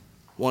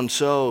 One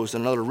sows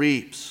and another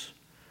reaps.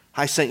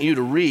 I sent you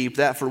to reap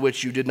that for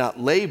which you did not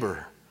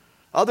labor.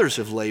 Others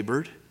have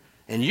labored,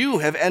 and you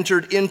have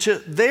entered into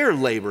their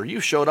labor.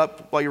 You showed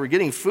up while you were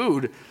getting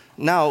food.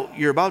 Now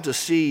you're about to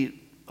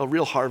see a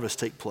real harvest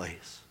take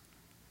place.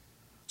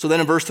 So then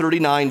in verse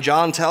 39,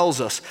 John tells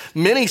us,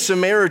 many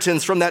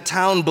Samaritans from that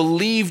town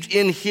believed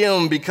in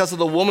him because of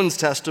the woman's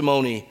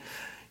testimony.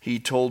 He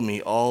told me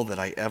all that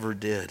I ever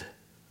did.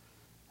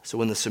 So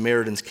when the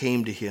Samaritans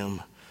came to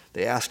him,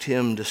 they asked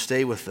him to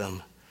stay with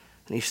them,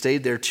 and he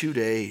stayed there 2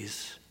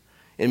 days.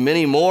 And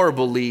many more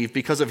believed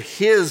because of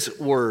his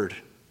word,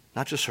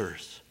 not just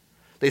hers.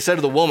 They said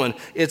to the woman,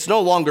 it's no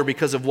longer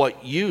because of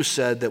what you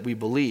said that we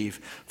believe,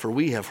 for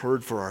we have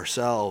heard for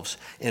ourselves,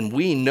 and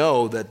we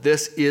know that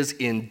this is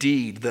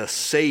indeed the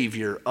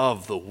Savior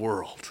of the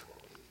world.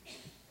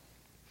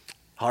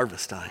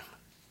 Harvest time.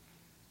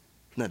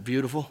 Isn't that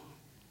beautiful?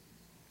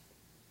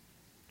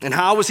 And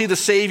how was he the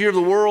Savior of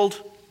the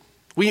world?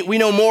 We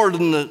know more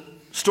than the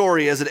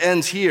story as it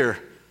ends here.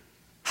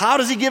 How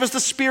does he give us the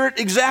Spirit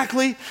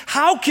exactly?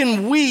 How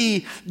can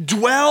we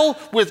dwell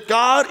with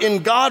God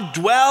and God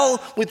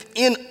dwell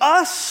within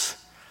us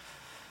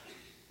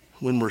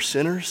when we're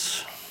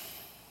sinners?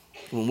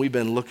 When we've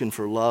been looking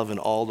for love in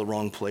all the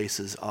wrong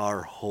places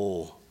our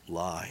whole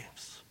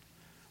lives.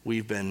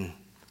 We've been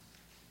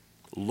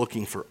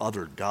looking for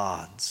other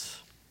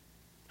gods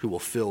who will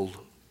fill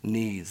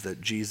needs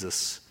that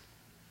Jesus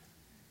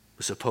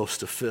was supposed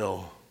to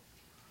fill.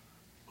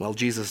 Well,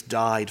 Jesus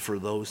died for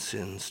those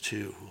sins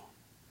too.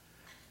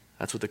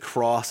 That's what the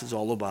cross is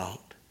all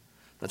about.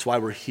 That's why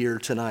we're here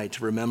tonight,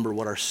 to remember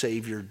what our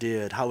Savior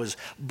did, how his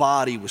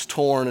body was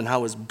torn and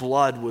how his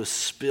blood was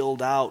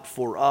spilled out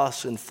for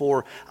us and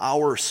for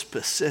our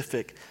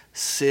specific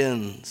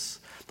sins.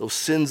 Those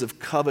sins of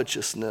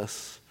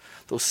covetousness,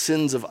 those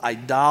sins of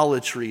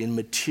idolatry and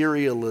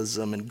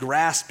materialism and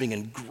grasping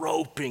and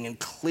groping and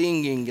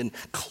clinging and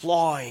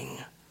clawing.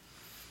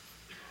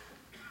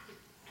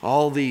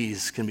 All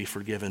these can be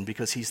forgiven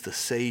because he's the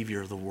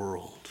Savior of the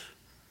world.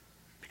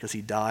 Because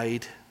he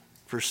died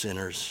for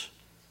sinners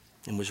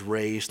and was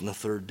raised on the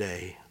third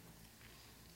day